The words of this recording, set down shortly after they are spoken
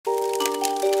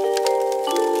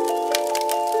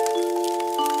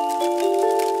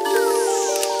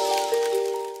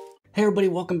Hey everybody,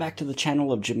 welcome back to the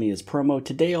channel of Jimmy's Promo.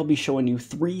 Today I'll be showing you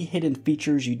 3 hidden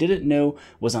features you didn't know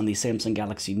was on the Samsung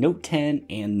Galaxy Note 10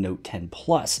 and Note 10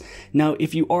 Plus. Now,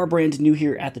 if you are brand new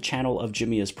here at the channel of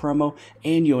Jimmy's Promo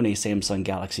and you own a Samsung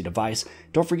Galaxy device,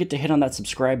 don't forget to hit on that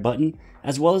subscribe button,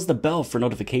 as well as the bell for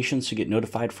notifications to get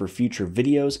notified for future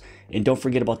videos. And don't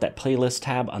forget about that playlist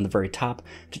tab on the very top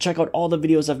to check out all the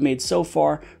videos I've made so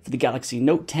far for the Galaxy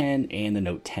Note 10 and the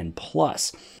Note 10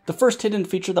 Plus. The first hidden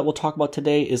feature that we'll talk about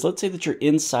today is, let's say that you're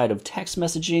inside of text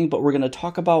messaging, but we're going to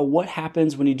talk about what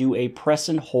happens when you do a press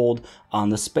and hold on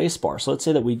the spacebar. So let's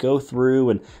say that we go through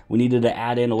and we needed to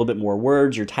add in a little bit more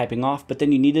words, you're typing off, but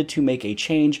then you needed to make a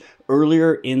change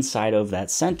earlier inside of that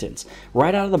sentence.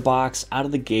 Right out of the box, out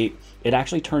of the gate, it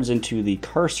actually turns into the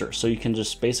cursor. So you can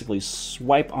just basically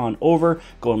swipe on over,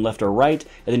 going left or right,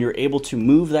 and then you're able to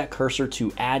move that cursor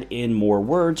to add in more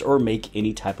words or make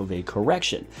any type of a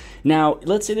correction. Now,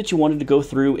 let's say that you wanted to go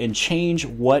through and change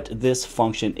what this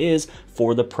function is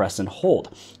for the press and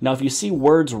hold. Now, if you see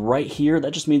words right here,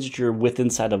 that just means that you're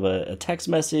inside of a text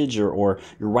message or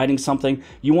you're writing something.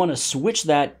 You want to switch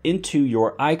that into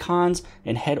your icons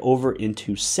and head over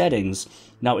into settings.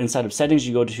 Now, inside of settings,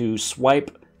 you go to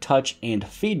swipe, touch, and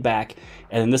feedback,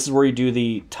 and then this is where you do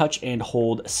the touch and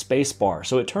hold spacebar.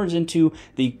 So it turns into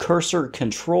the cursor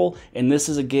control, and this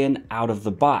is again out of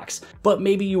the box. But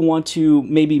maybe you want to,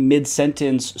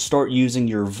 mid-sentence, start using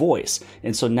your voice.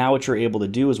 And so now what you're able to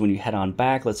do is when you head on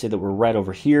back, let's say that we're right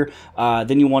over here,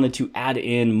 then you wanted to add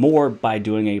in more by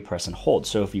doing a press and hold.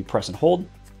 So if you press and hold,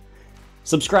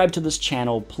 subscribe to this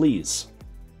channel, please.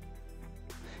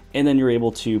 And then you're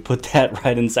able to put that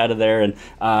right inside of there, and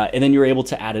then you're able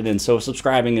to add it in. So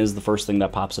subscribing is the first thing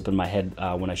that pops up in my head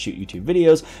when I shoot YouTube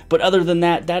videos. But other than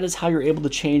that, that is how you're able to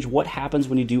change what happens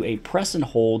when you do a press and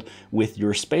hold with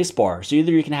your spacebar. So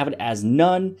either you can have it as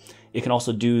none, it can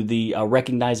also do the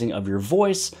recognizing of your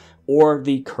voice, or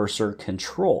the cursor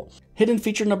control. Hidden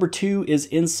feature number 2 is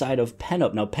inside of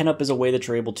PenUp. Now, PenUp is a way that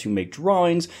you're able to make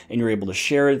drawings and you're able to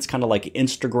share it. It's kind of like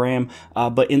Instagram,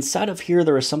 but inside of here,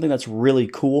 there is something that's really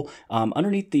cool.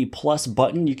 Underneath the plus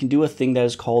button, you can do a thing that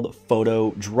is called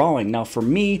photo drawing. Now, for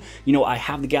me, I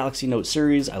have the Galaxy Note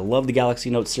series. I love the Galaxy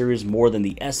Note series more than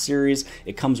the S series.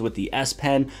 It comes with the S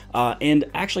Pen, and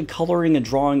actually coloring and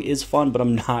drawing is fun, but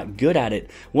I'm not good at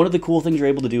it. One of the cool things you're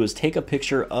able to do is take a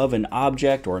picture of an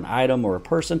object or an item or a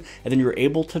person, and then you're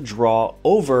able to draw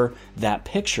over that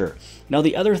picture. Now,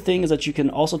 the other thing is that you can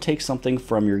also take something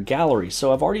from your gallery.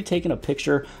 So I've already taken a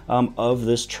picture of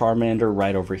this Charmander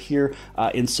right over here.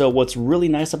 And so what's really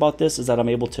nice about this is that I'm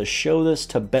able to show this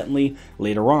to Bentley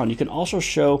later on. You can also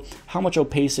show how much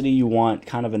opacity you want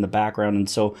kind of in the background. And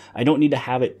so I don't need to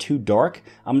have it too dark.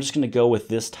 I'm just going to go with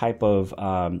this type of,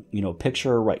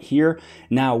 picture right here.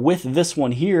 Now, with this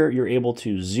one here, you're able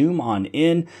to zoom on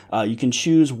in. You can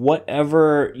choose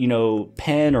whatever,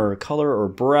 pen or color or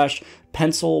brush,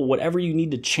 pencil, whatever you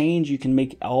need to change. You can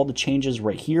make all the changes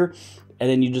right here, and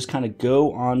then you just kind of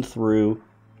go on through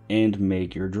and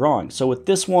make your drawing. So with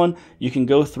this one, you can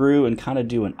go through and kind of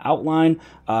do an outline.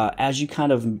 As you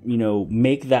kind of,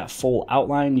 make that full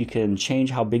outline, you can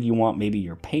change how big you want maybe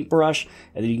your paintbrush,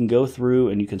 and then you can go through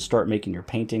and you can start making your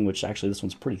painting, which actually this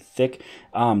one's pretty thick.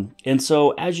 And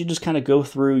so as you just kind of go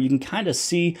through, you can kind of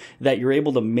see that you're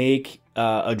able to make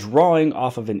a drawing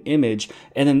off of an image,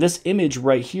 and then this image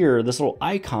right here, this little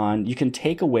icon, you can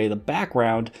take away the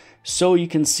background so you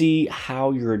can see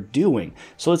how you're doing.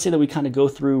 So let's say that we kind of go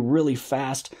through really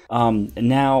fast.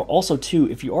 Now also too,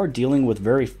 if you are dealing with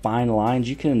very fine lines,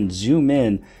 you can zoom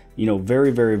in,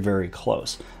 very, very, very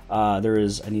close. I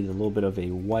need a little bit of a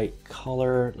white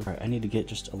color. All right, I need to get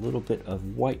just a little bit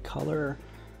of white color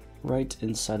right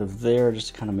inside of there, just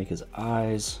to kind of make his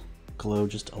eyes glow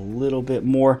just a little bit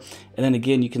more. And then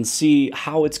again, you can see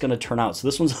how it's going to turn out. So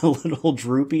this one's a little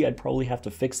droopy. I'd probably have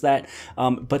to fix that.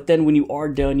 But then when you are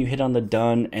done, you hit on the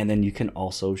done, and then you can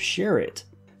also share it.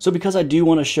 So because I do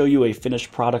want to show you a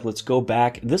finished product, let's go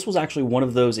back. This was actually one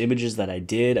of those images that I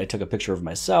did. I took a picture of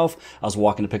myself. I was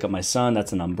walking to pick up my son.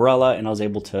 That's an umbrella. And I was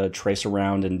able to trace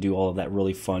around and do all of that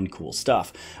really fun, cool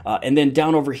stuff. And then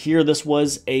down over here, this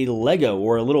was a Lego,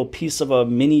 or a little piece of a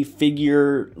mini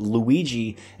figure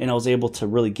Luigi. And I was able to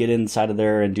really get inside of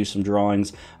there and do some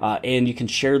drawings. And you can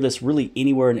share this really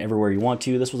anywhere and everywhere you want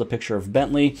to. This was a picture of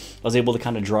Bentley. I was able to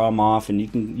kind of draw him off, and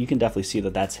you can definitely see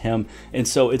that that's him. And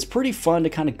so it's pretty fun to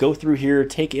kind of go through here,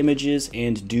 take images,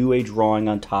 and do a drawing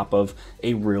on top of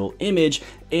a real image.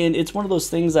 And it's one of those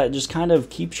things that just kind of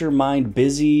keeps your mind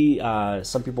busy.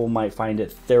 Some people might find it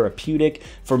therapeutic.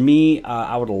 For me,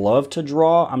 I would love to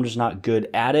draw. I'm just not good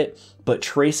at it. But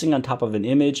tracing on top of an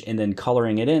image and then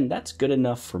coloring it in, that's good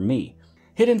enough for me.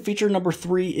 Hidden feature number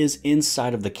 3 is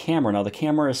inside of the camera. Now, the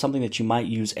camera is something that you might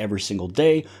use every single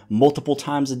day, multiple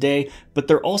times a day, but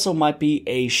there also might be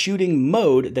a shooting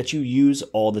mode that you use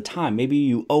all the time. Maybe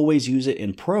you always use it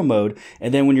in pro mode,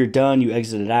 and then when you're done, you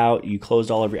exit it out, you closed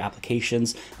all of your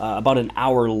applications. About an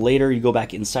hour later, you go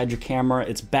back inside your camera,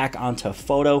 it's back onto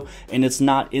photo, and it's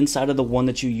not inside of the one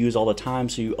that you use all the time,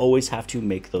 so you always have to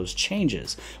make those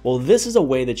changes. Well, this is a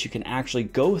way that you can actually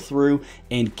go through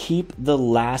and keep the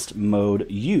last mode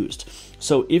used.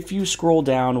 So if you scroll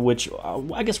down, which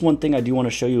I guess one thing I do want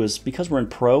to show you is because we're in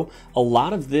Pro, a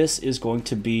lot of this is going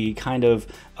to be kind of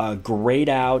grayed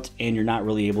out and you're not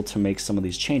really able to make some of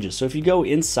these changes. So if you go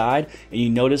inside and you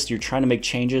notice you're trying to make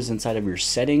changes inside of your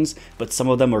settings, but some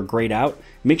of them are grayed out,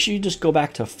 make sure you just go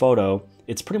back to photo.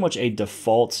 It's pretty much a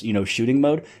default, shooting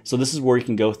mode. So this is where you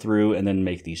can go through and then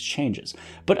make these changes.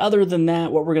 But other than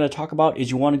that, what we're going to talk about is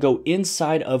you want to go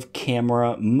inside of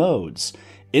camera modes.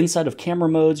 Inside of camera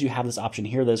modes, you have this option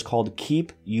here that is called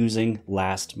keep using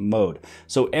last mode.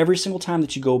 So every single time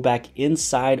that you go back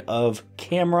inside of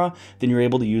camera, then you're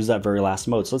able to use that very last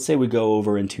mode. So let's say we go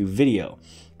over into video,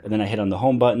 and then I hit on the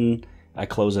home button, I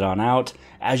close it on out.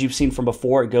 As you've seen from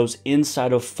before, it goes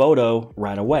inside of photo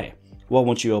right away. Well,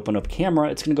 once you open up camera,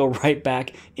 it's going to go right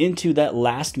back into that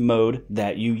last mode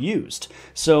that you used.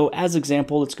 So as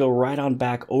example, let's go right on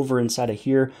back over inside of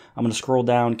here. I'm going to scroll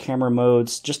down camera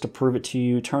modes just to prove it to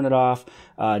you, turn it off.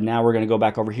 Now we're going to go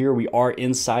back over here. We are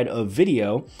inside of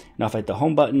video. Now if I hit the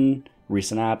home button,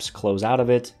 recent apps, close out of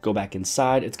it, go back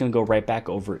inside, it's going to go right back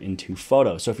over into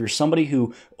photo. So if you're somebody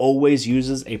who always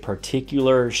uses a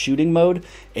particular shooting mode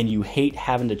and you hate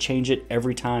having to change it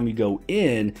every time you go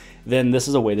in, then this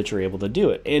is a way that you're able to do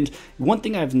it. And one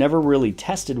thing I've never really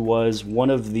tested was one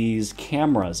of these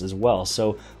cameras as well.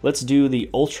 So let's do the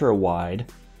ultra wide,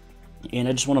 and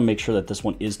I just want to make sure that this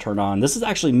one is turned on. This is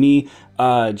actually me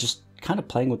just kind of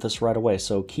playing with this right away.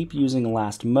 So keep using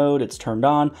last mode, it's turned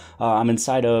on. I'm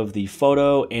inside of the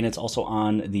photo and it's also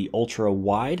on the ultra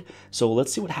wide. So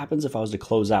let's see what happens if I was to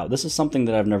close out. This is something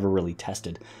that I've never really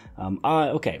tested.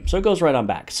 Okay, so it goes right on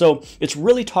back. So it's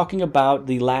really talking about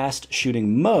the last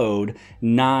shooting mode,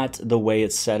 not the way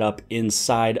it's set up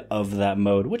inside of that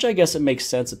mode, which I guess it makes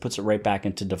sense. It puts it right back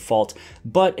into default.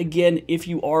 But again, if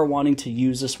you are wanting to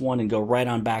use this one and go right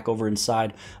on back over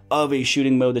inside of a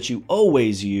shooting mode that you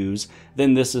always use,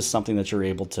 then this is something that you're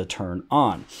able to turn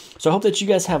on. So I hope that you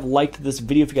guys have liked this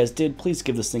video. If you guys did, please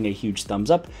give this thing a huge thumbs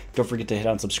up. Don't forget to hit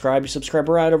on subscribe. You subscribe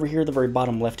right over here at the very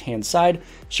bottom left-hand side.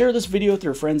 Share this video with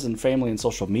your friends and family and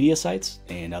social media sites.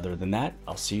 And other than that,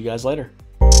 I'll see you guys later.